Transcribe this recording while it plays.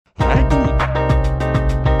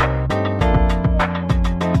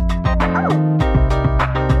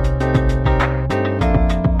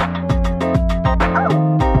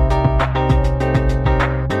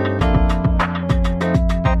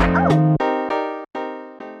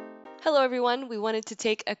Hello, everyone. We wanted to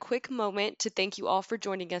take a quick moment to thank you all for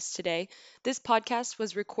joining us today. This podcast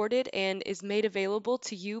was recorded and is made available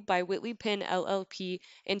to you by Whitley Penn LLP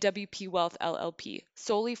and WP Wealth LLP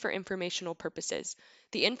solely for informational purposes.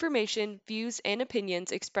 The information, views, and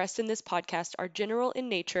opinions expressed in this podcast are general in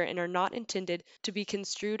nature and are not intended to be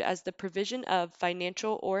construed as the provision of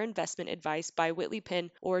financial or investment advice by Whitley Penn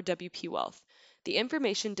or WP Wealth. The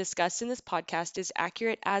information discussed in this podcast is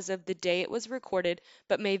accurate as of the day it was recorded,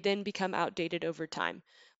 but may then become outdated over time.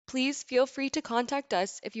 Please feel free to contact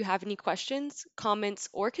us if you have any questions, comments,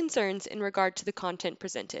 or concerns in regard to the content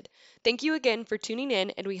presented. Thank you again for tuning in,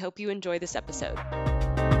 and we hope you enjoy this episode.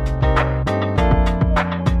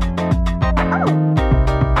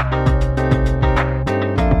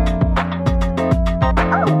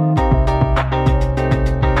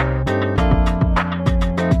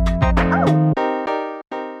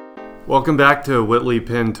 Welcome back to Whitley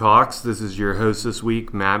Penn Talks. This is your host this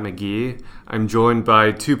week, Matt McGee. I'm joined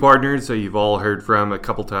by two partners that you've all heard from a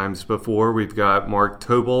couple times before. We've got Mark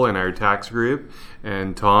Tobel in our tax group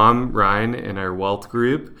and Tom Ryan in our wealth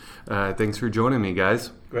group. Thanks for joining me,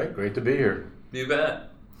 guys. Great to be here. You bet.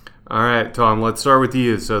 All right, Tom, let's start with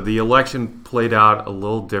you. So the election played out a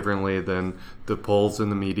little differently than the polls and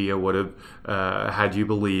the media would have had you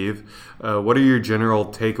believe. What are your general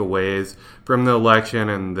takeaways from the election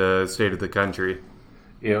and the state of the country?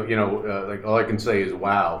 Like all I can say is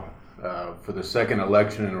wow. For the second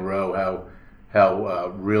election in a row,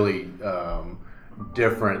 how really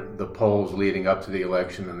different the polls leading up to the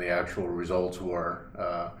election and the actual results were.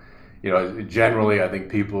 Generally, I think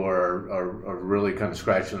people are really kind of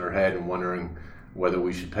scratching their head and wondering whether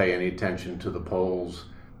we should pay any attention to the polls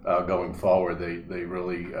going forward. They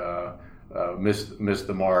really missed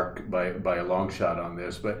the mark by a long shot on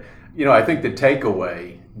this. But I think the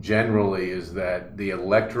takeaway generally is that the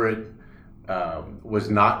electorate was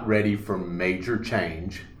not ready for major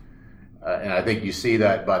change, and I think you see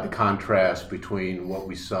that by the contrast between what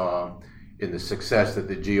we saw in the success that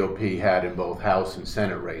the GOP had in both House and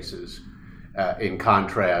Senate races, in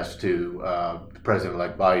contrast to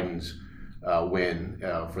President-elect Biden's win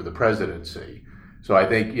for the presidency. So I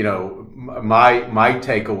think, my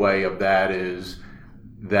takeaway of that is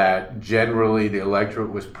that generally the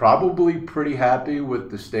electorate was probably pretty happy with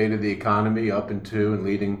the state of the economy up into and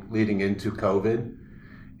leading into COVID,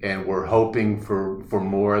 and we're hoping for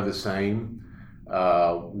more of the same.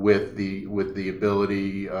 With the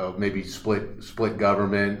ability of maybe split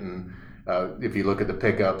government, and if you look at the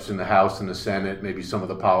pickups in the House and the Senate, maybe some of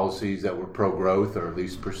the policies that were pro-growth or at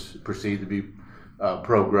least perceived to be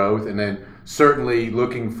pro-growth, and then certainly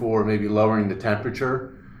looking for maybe lowering the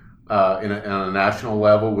temperature on a national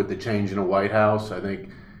level with the change in the White House. I think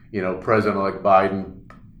President-elect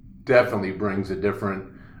Biden definitely brings a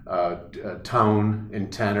different tone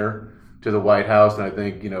and tenor to the White House, and I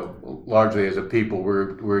think largely as a people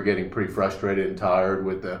we're getting pretty frustrated and tired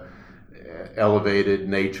with the elevated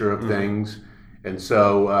nature of things, and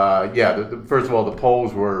so first of all, the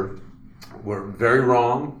polls were very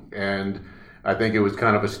wrong, and I think it was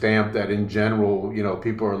kind of a stamp that in general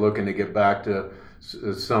people are looking to get back to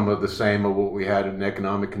some of the same of what we had in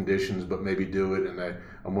economic conditions, but maybe do it in a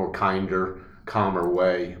more kinder, calmer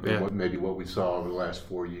way than what we saw over the last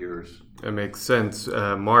 4 years. That makes sense.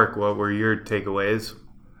 Mark, what were your takeaways?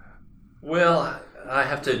 Well, I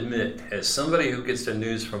have to admit, as somebody who gets their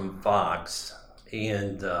news from Fox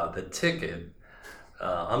and the ticket,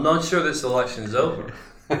 I'm not sure this election's over.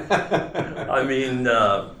 I mean,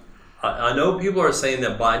 I know people are saying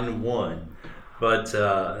that Biden won, but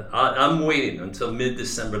I'm waiting until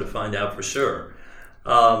mid-December to find out for sure.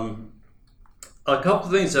 A couple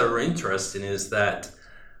of things that are interesting is that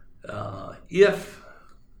if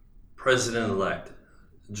President-elect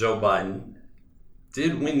Joe Biden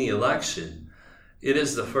did win the election, it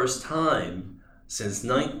is the first time since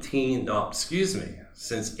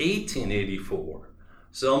 1884,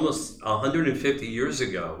 so almost 150 years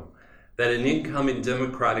ago, that an incoming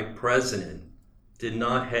Democratic president did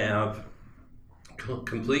not have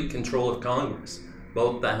complete control of Congress,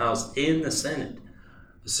 both the House and the Senate.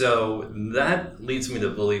 So that leads me to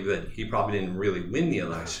believe that he probably didn't really win the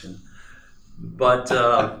election. But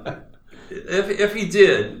if he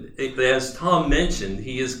did, as Tom mentioned,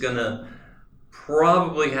 he is going to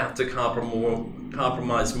probably have to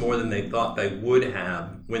compromise more than they thought they would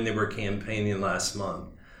have when they were campaigning last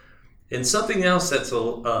month. And something else that's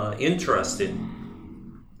interesting,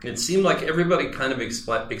 it seemed like everybody kind of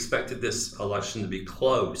expected this election to be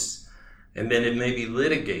close, and then it may be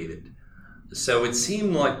litigated. So it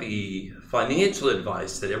seemed like the financial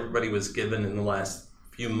advice that everybody was given in the last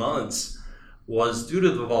few months was due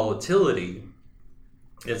to the volatility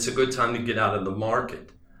it's a good time to get out of the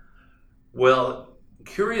market. Well,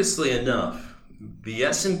 curiously enough, the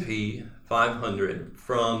S&P 500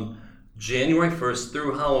 from January 1st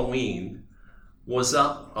through Halloween was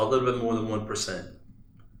up a little bit more than 1%.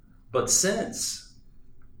 But since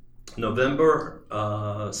November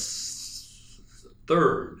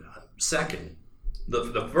 3rd, 2nd,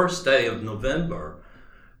 the first day of November,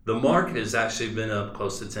 the market has actually been up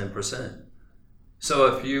close to 10%. So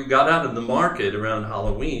if you got out of the market around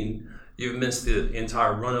Halloween, you've missed the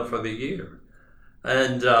entire run-up for the year.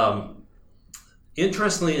 And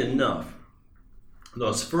interestingly enough,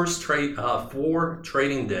 those first 4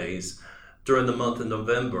 trading days during the month of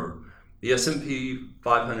November, the S&P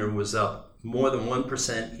 500 was up more than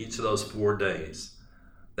 1% each of those 4 days.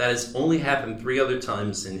 That has only happened 3 other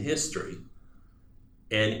times in history.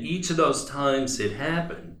 And each of those times it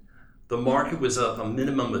happened, the market was up a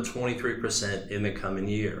minimum of 23% in the coming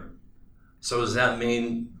year. So does that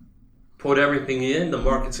mean put everything in, the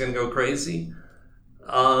market's going to go crazy?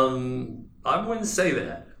 I wouldn't say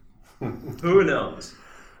that. Who knows?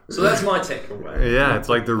 So that's my takeaway. Yeah, it's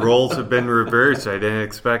like the roles have been reversed. I didn't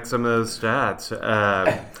expect some of those stats.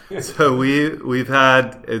 So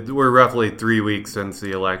we're roughly 3 weeks since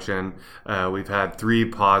the election. We've had 3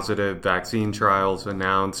 positive vaccine trials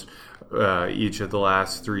announced each of the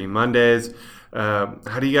last 3 Mondays.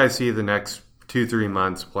 How do you guys see the next 2-3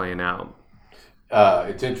 months playing out?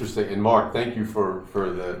 It's interesting. And Mark, thank you for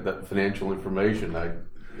the financial information. I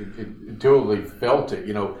totally felt it.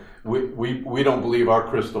 You know, we don't believe our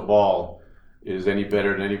crystal ball is any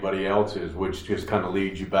better than anybody else's, which just kind of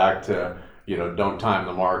leads you back to, you know, don't time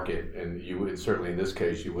the market. And certainly in this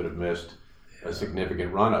case, you would have missed a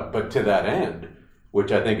significant run up. But to that end,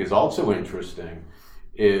 which I think is also interesting,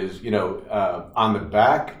 is, you know, on the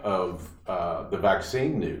back of the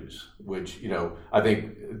vaccine news, which, you know, I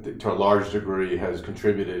think to a large degree has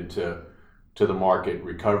contributed to the market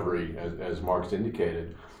recovery, as Mark's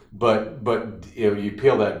indicated. But you know, you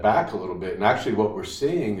peel that back a little bit, and actually what we're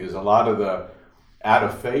seeing is a lot of the out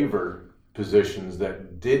of favor positions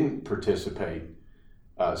that didn't participate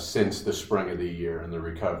since the spring of the year and the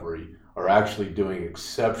recovery are actually doing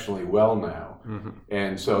exceptionally well now. Mm-hmm.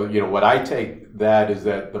 And so, you know, what I take that is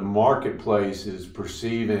that the marketplace is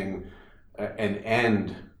perceiving an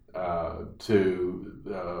end to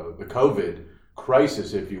the COVID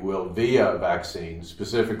crisis, if you will, via vaccines,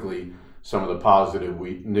 specifically some of the positive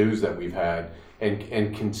news that we've had,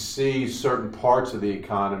 and can see certain parts of the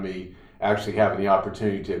economy actually having the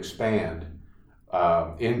opportunity to expand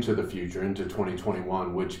into the future, into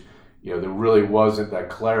 2021, which, you know, there really wasn't that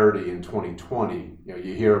clarity in 2020. You know,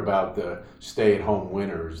 you hear about the stay-at-home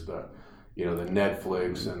winners, the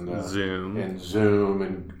Netflix and the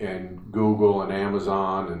Zoom and Google and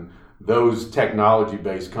Amazon and those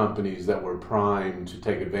technology-based companies that were primed to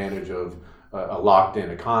take advantage of a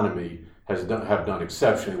locked-in economy have done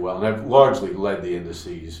exceptionally well, and have largely led the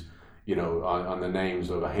indices, you know, on the names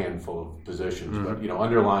of a handful of positions. Mm-hmm. But, you know,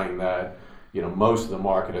 underlying that, you know, most of the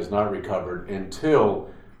market has not recovered until,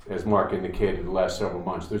 as Mark indicated, the last several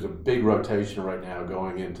months. There's a big rotation right now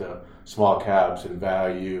going into small caps and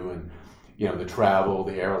value, and, you know, the travel,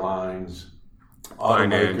 the airlines,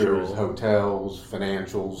 automakers, hotels,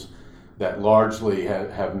 financials that largely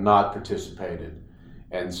have not participated.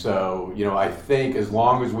 And so, you know, I think as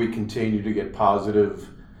long as we continue to get positive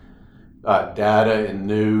data and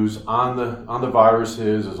news on the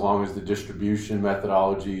viruses, as long as the distribution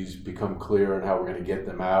methodologies become clear and how we're going to get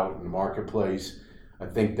them out in the marketplace, I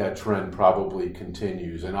think that trend probably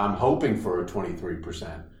continues. And I'm hoping for a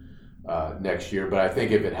 23% next year. But I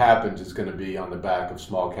think if it happens, it's going to be on the back of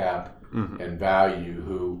small cap mm-hmm. and value,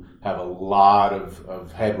 who have a lot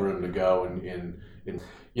of headroom to go. And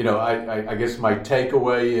you know, I guess my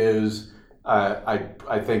takeaway is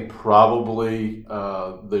I think probably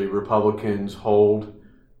the Republicans hold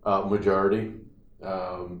majority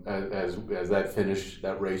as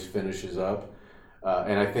that race finishes up,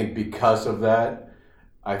 and I think because of that,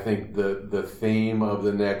 I think the theme of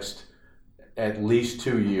the next at least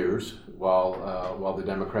 2 years, while the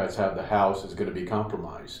Democrats have the House, is going to be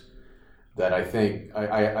compromise. That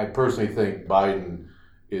I personally think Biden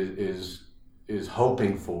is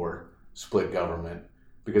hoping for split government,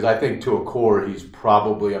 because I think to a core he's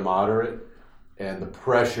probably a moderate, and the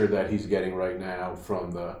pressure that he's getting right now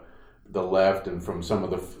from the left and from some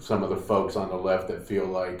of the folks on the left that feel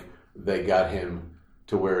like they got him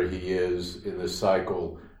to where he is in this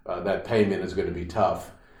cycle, that payment is going to be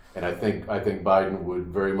tough. And I think Biden would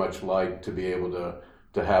very much like to be able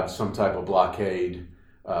to have some type of blockade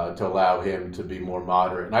to allow him to be more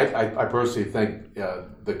moderate. And I personally think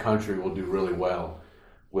the country will do really well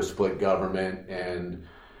with split government, and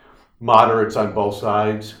moderates on both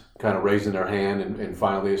sides kind of raising their hand and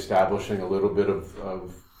finally establishing a little bit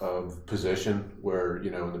of position where,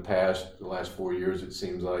 in the last 4 years, it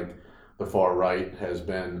seems like the far right has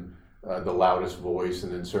been the loudest voice,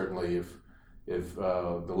 and then certainly if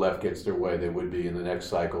the left gets their way, they would be in the next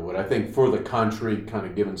cycle. But I think for the country, kind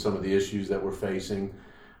of given some of the issues that we're facing,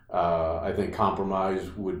 I think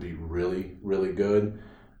compromise would be really, really good.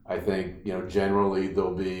 I think, generally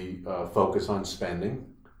there'll be focus on spending.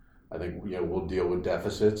 I think, we'll deal with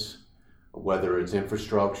deficits, whether it's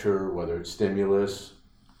infrastructure, whether it's stimulus,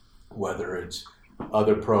 whether it's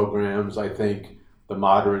other programs. I think the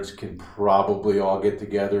moderates can probably all get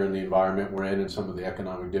together in the environment we're in and some of the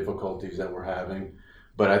economic difficulties that we're having.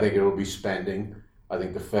 But I think it'll be spending. I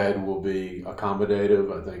think the Fed will be accommodative.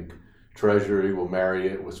 I think Treasury will marry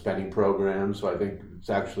it with spending programs. So I think it's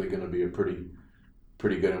actually going to be a pretty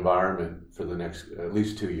good environment for the next at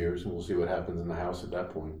least 2 years, and we'll see what happens in the House at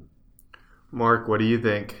that point. Mark, what do you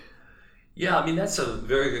think? Yeah, I mean, that's a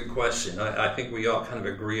very good question. I think we all kind of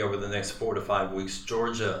agree over the next 4 to 5 weeks,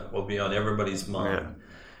 Georgia will be on everybody's mind.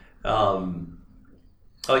 Yeah.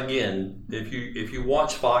 Again, if you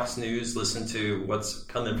watch Fox News, listen to what's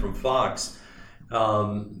coming from Fox,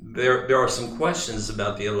 there are some questions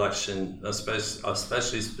about the election,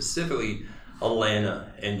 especially specifically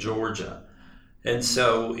Atlanta and Georgia. And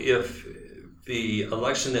so if the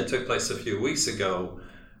election that took place a few weeks ago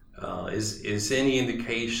is any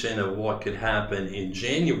indication of what could happen in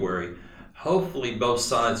January, hopefully both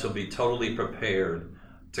sides will be totally prepared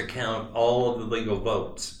to count all of the legal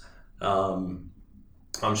votes.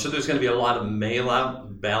 I'm sure there's going to be a lot of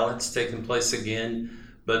mail-out ballots taking place again,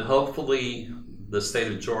 but hopefully the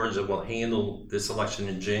state of Georgia will handle this election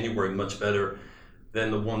in January much better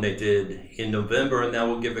than the one they did in November, and that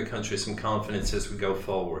will give the country some confidence as we go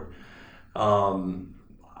forward.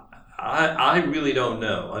 I really don't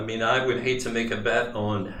know. I mean, I would hate to make a bet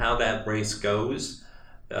on how that race goes.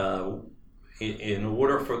 In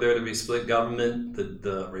order for there to be split government,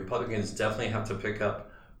 the Republicans definitely have to pick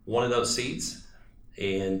up one of those seats.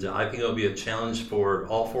 And I think it'll be a challenge for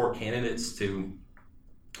all four candidates to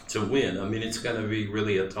win. I mean, it's going to be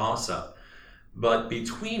really a toss-up. But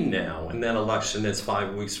between now and that election that's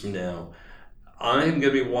 5 weeks from now, I'm going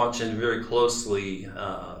to be watching very closely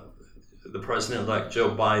the President-elect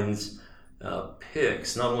Joe Biden's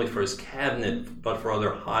picks, not only for his cabinet, but for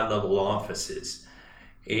other high-level offices.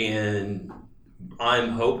 And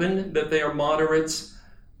I'm hoping that they are moderates,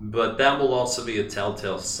 but that will also be a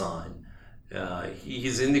telltale sign.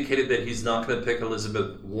 He's indicated that he's not going to pick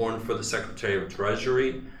Elizabeth Warren for the Secretary of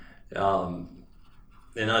Treasury,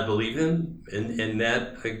 and I believe him, and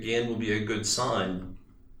that, again, will be a good sign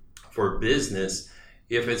for business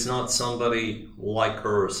if it's not somebody like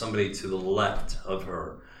her or somebody to the left of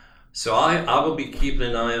her. So I will be keeping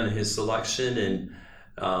an eye on his selection, and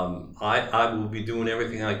I will be doing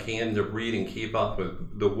everything I can to read and keep up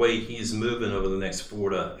with the way he's moving over the next 4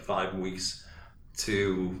 to 5 weeks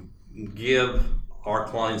to give our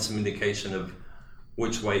clients some indication of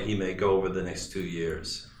which way he may go over the next 2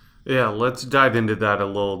 years. Yeah, let's dive into that a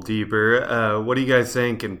little deeper. What do you guys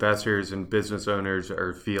think investors and business owners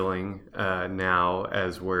are feeling now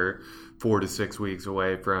as we're 4 to 6 weeks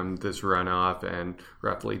away from this runoff and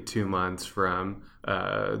roughly 2 months from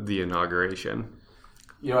the inauguration?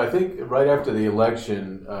 I think right after the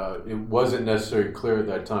election, it wasn't necessarily clear at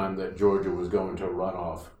that time that Georgia was going to run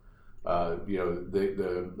off. I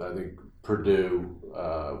think Purdue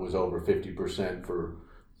was over 50% for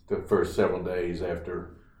the first several days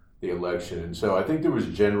after the election. And so I think there was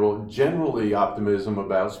generally optimism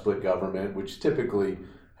about split government, which typically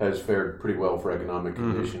has fared pretty well for economic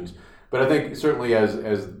conditions. But I think certainly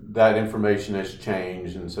as that information has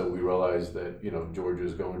changed, and so we realize that, Georgia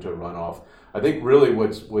is going to run off, I think really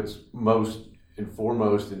what's most and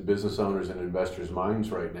foremost in business owners and investors'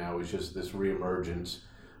 minds right now is just this reemergence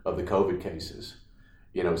of the COVID cases.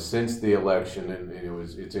 Since the election, and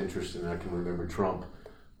it's interesting, I can remember Trump,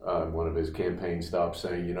 one of his campaign stops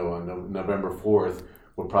saying, on November 4th,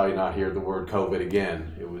 we'll probably not hear the word COVID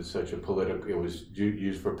again. It was it was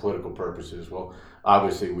used for political purposes. Well,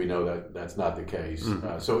 obviously we know that that's not the case.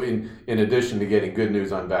 So in addition to getting good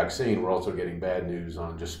news on vaccine, we're also getting bad news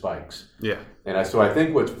on just spikes. Yeah. And so I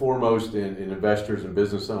think what's foremost in investors and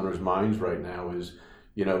business owners' minds right now is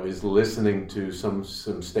listening to some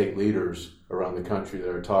state leaders around the country that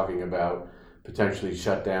are talking about potentially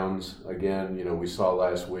shutdowns again. We saw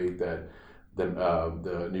last week that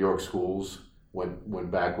the New York schools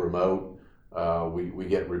went back remote. We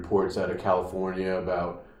get reports out of California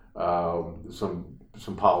about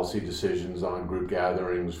some policy decisions on group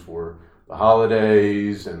gatherings for the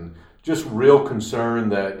holidays, and just real concern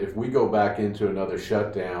that if we go back into another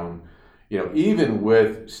shutdown, even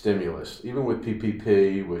with stimulus, even with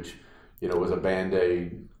PPP, which, was a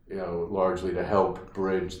Band-Aid, largely to help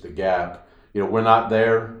bridge the gap, we're not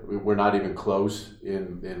there. We're not even close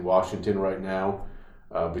in Washington right now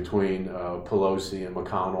between Pelosi and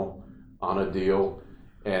McConnell on a deal.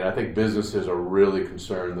 And I think businesses are really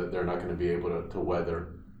concerned that they're not going to be able to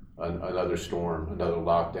weather another storm, another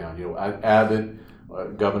lockdown.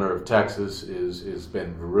 Abbott, governor of Texas, is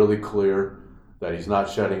been really clear that he's not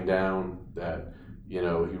shutting down, that he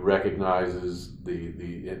recognizes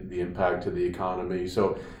the impact to the economy.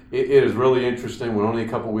 So it is really interesting. We're only a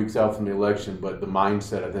couple weeks out from the election, but the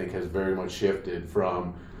mindset, I think, has very much shifted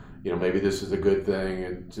from maybe this is a good thing,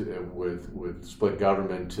 and with split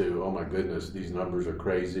government, to, oh my goodness, these numbers are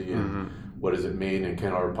crazy, and what does it mean, and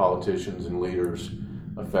can our politicians and leaders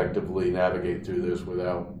effectively navigate through this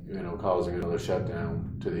without causing another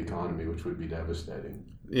shutdown to the economy, which would be devastating.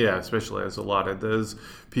 Yeah, especially as a lot of those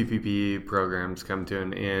PPP programs come to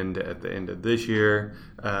an end at the end of this year.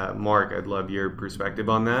 Mark, I'd love your perspective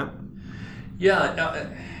on that. Yeah,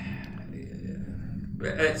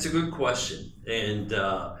 it's a good question. And,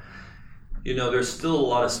 there's still a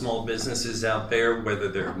lot of small businesses out there, whether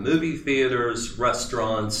they're movie theaters,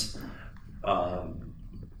 restaurants,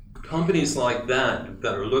 companies like that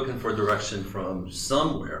are looking for direction from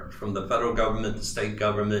somewhere, from the federal government, the state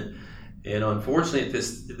government. And unfortunately, at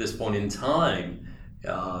this point in time,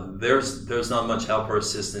 there's not much help or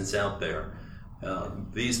assistance out there.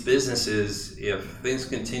 These businesses, if things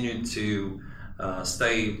continue to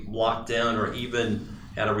stay locked down, or even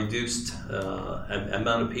at a reduced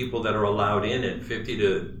amount of people that are allowed in at 50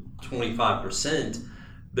 to 25%,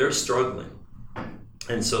 they're struggling.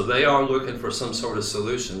 And so they are looking for some sort of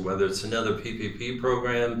solution, whether it's another PPP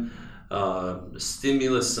program,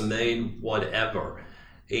 stimulus, some aid, whatever.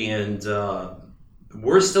 And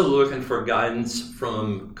we're still looking for guidance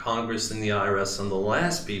from Congress and the IRS on the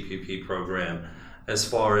last PPP program, as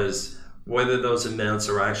far as whether those amounts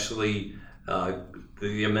are actually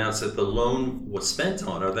the amounts that the loan was spent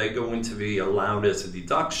on. Are they going to be allowed as a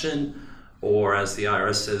deduction, or, as the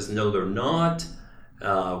IRS says, no, they're not?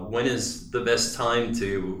 When is the best time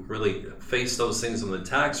to really face those things on the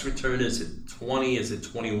tax return? Is it 20? Is it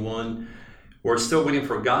 21? We're still waiting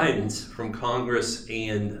for guidance from Congress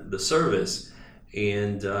and the service,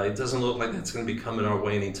 and it doesn't look like that's going to be coming our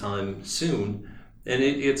way anytime soon. And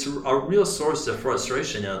it's a real source of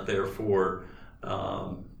frustration out there for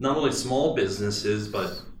not only small businesses,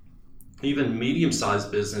 but even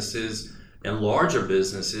medium-sized businesses and larger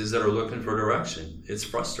businesses that are looking for direction. It's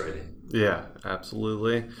frustrating. Yeah,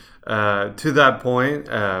 absolutely. To that point,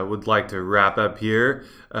 would like to wrap up here.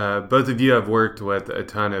 Both of you have worked with a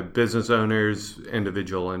ton of business owners,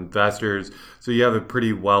 individual investors, so you have a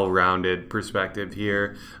pretty well-rounded perspective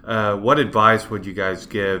here. What advice would you guys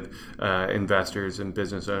give investors and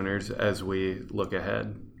business owners as we look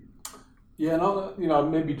ahead? Yeah, and I'll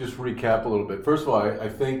maybe just recap a little bit. First of all, I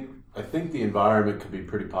think the environment could be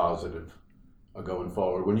pretty positive going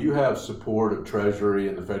forward. When you have support of Treasury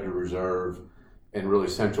and the Federal Reserve and really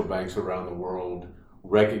central banks around the world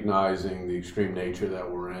recognizing the extreme nature that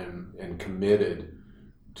we're in and committed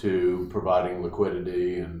to providing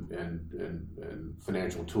liquidity and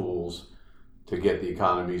financial tools to get the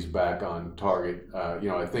economies back on target,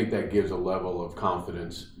 I think that gives a level of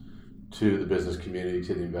confidence to the business community,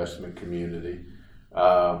 to the investment community.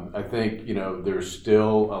 I think, there's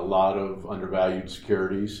still a lot of undervalued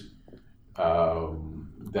securities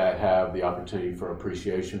that have the opportunity for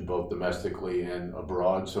appreciation, both domestically and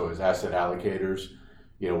abroad. So as asset allocators,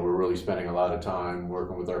 we're really spending a lot of time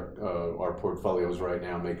working with our portfolios right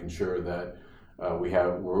now, making sure that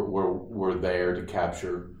we're there to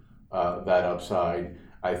capture that upside.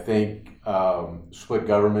 I think split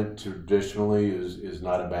government traditionally is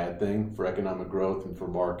not a bad thing for economic growth and for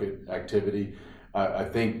market activity. I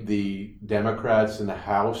think the Democrats in the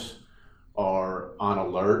House are on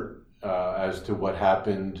alert as to what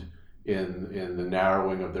happened in the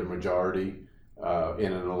narrowing of their majority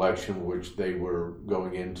in an election which they were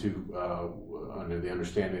going into under the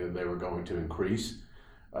understanding that they were going to increase.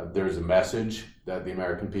 There's a message that the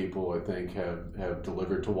American people, I think, have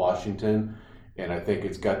delivered to Washington, and I think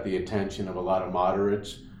it's got the attention of a lot of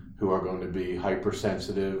moderates who are going to be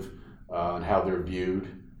hypersensitive on how they're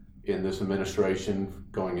viewed in this administration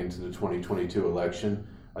going into the 2022 election.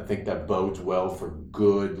 I think that bodes well for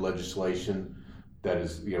good legislation that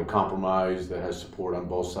is, compromised, that has support on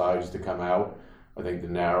both sides to come out. I think the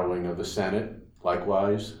narrowing of the Senate,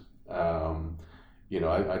 likewise.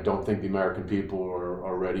 I don't think the American people are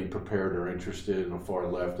already prepared or interested in a far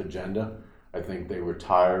left agenda. I think they were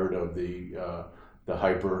tired of the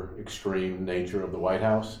hyper extreme nature of the White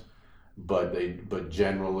House, but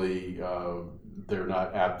generally they're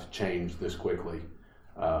not apt to change this quickly.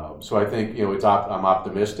 So I think I'm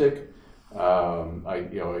optimistic.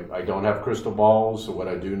 I don't have crystal balls, so what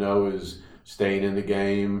I do know is staying in the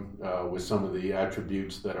game with some of the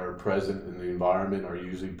attributes that are present in the environment are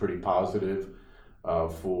usually pretty positive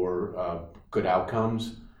for good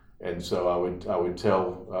outcomes. And so I would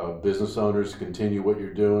tell business owners, continue what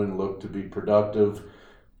you're doing, look to be productive,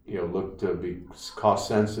 look to be cost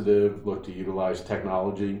sensitive, look to utilize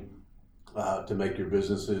technology to make your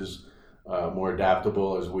businesses more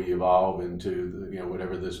adaptable as we evolve into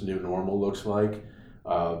whatever this new normal looks like.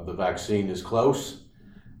 The vaccine is close,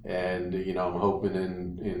 and I'm hoping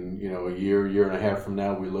in a year and a half from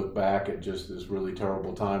now we look back at just this really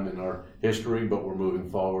terrible time in our history, but we're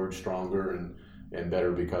moving forward stronger and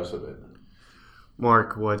better because of it.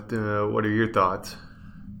 Mark, what are your thoughts?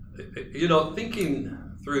 Thinking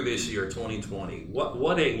through this year, 2020,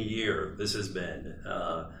 what a year this has been.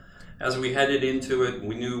 As we headed into it,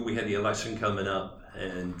 we knew we had the election coming up,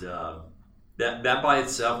 and that by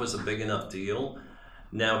itself was a big enough deal.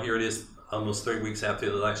 Now here it is, almost 3 weeks after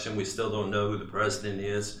the election. We still don't know who the president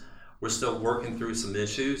is. We're still working through some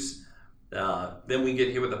issues. Then we get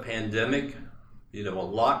hit with a pandemic, a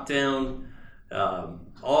lockdown,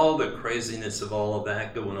 all the craziness of all of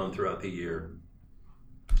that going on throughout the year.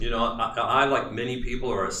 I like many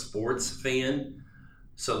people, are a sports fan.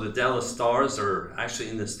 So the Dallas Stars are actually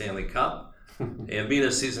in the Stanley Cup. And being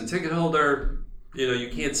a season ticket holder, you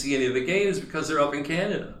can't see any of the games because they're up in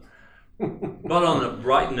Canada. But on a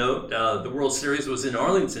bright note, the World Series was in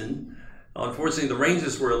Arlington. Unfortunately, the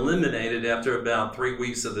Rangers were eliminated after about 3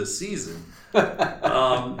 weeks of the season.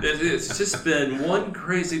 It's just been one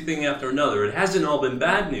crazy thing after another. It hasn't all been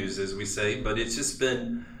bad news, as we say, but it's just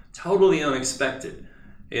been totally unexpected.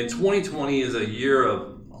 And 2020 is a year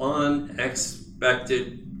of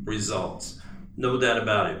unexpected results, no doubt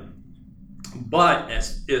about it. But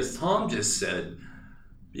as Tom just said,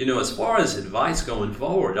 as far as advice going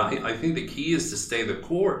forward, I think the key is to stay the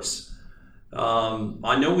course.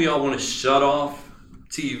 I know we all want to shut off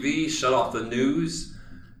TV, shut off the news,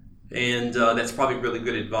 and that's probably really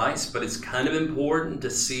good advice, but it's kind of important to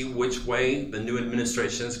see which way the new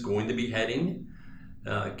administration is going to be heading.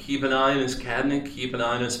 Keep an eye on his cabinet, keep an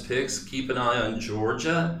eye on his picks, keep an eye on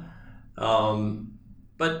Georgia.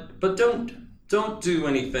 But don't do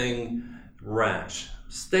anything rash.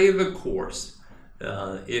 Stay the course.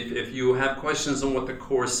 If you have questions on what the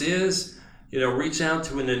course is, reach out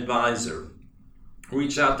to an advisor,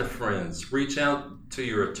 reach out to friends, reach out to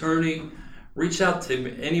your attorney, reach out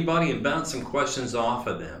to anybody and bounce some questions off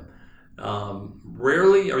of them.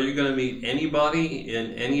 Rarely are you going to meet anybody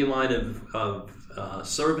in any line of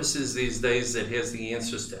services these days that has the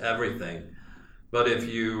answers to everything. But if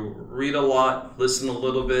you read a lot, listen a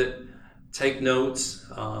little bit, take notes,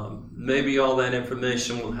 maybe all that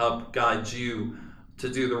information will help guide you to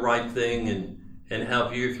do the right thing and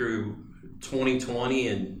help you through 2020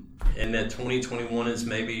 and that 2021 is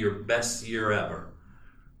maybe your best year ever.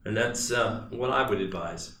 And that's what I would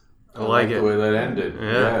advise. I like the way that ended.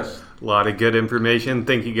 Yeah. Yes. A lot of good information.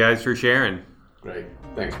 Thank you guys for sharing. Great.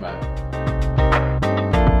 Thanks, Matt.